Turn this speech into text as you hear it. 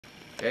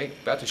Okay,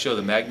 about to show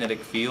the magnetic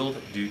field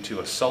due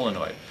to a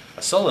solenoid.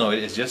 A solenoid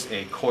is just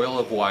a coil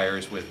of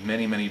wires with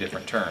many, many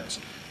different turns.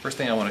 First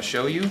thing I want to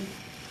show you,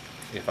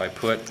 if I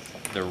put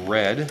the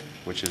red,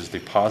 which is the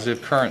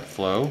positive current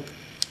flow,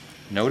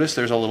 notice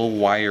there's a little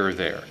wire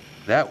there.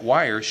 That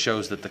wire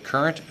shows that the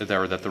current,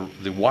 or that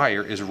the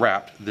wire is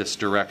wrapped this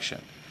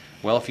direction.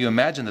 Well, if you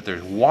imagine that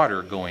there's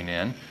water going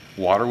in,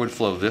 water would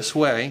flow this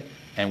way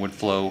and would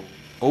flow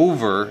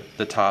over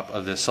the top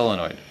of this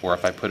solenoid. Or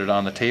if I put it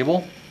on the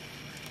table,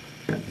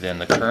 then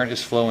the current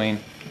is flowing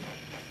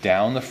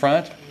down the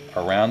front,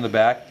 around the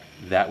back.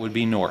 That would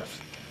be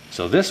north.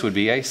 So this would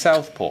be a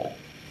south pole.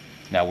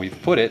 Now we've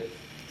put it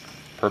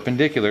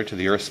perpendicular to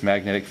the Earth's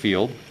magnetic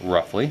field,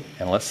 roughly,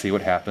 and let's see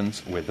what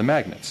happens with the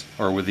magnets,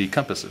 or with the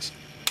compasses.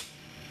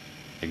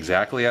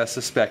 Exactly as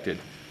suspected.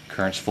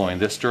 Current's flowing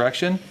this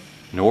direction.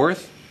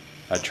 North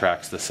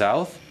attracts the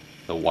south,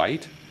 the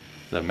white.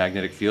 The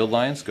magnetic field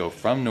lines go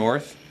from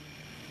north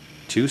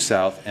to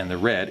south, and the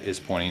red is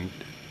pointing,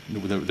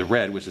 the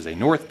red, which is a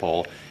north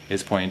pole,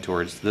 is pointing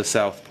towards the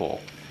south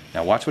pole.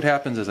 Now watch what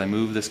happens as I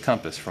move this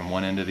compass from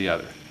one end to the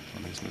other.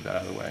 Let me just move that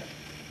out of the way.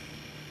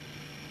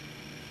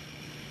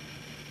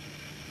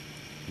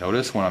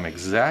 Notice when I'm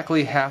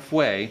exactly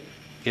halfway,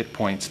 it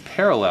points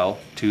parallel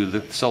to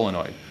the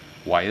solenoid.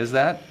 Why is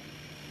that?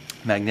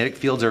 Magnetic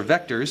fields are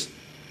vectors.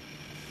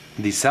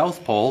 The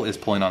south pole is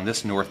pulling on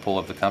this north pole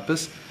of the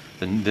compass.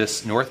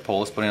 This north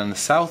pole is pulling on the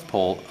south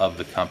pole of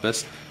the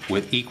compass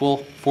with equal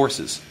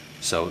forces.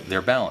 So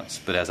they're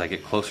balanced. But as I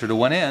get closer to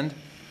one end,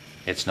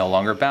 it's no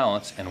longer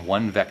balanced and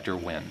one vector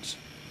wins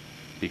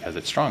because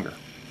it's stronger.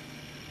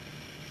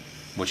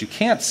 What you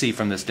can't see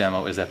from this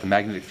demo is that the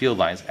magnetic field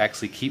lines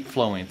actually keep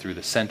flowing through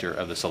the center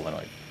of the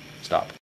solenoid. Stop.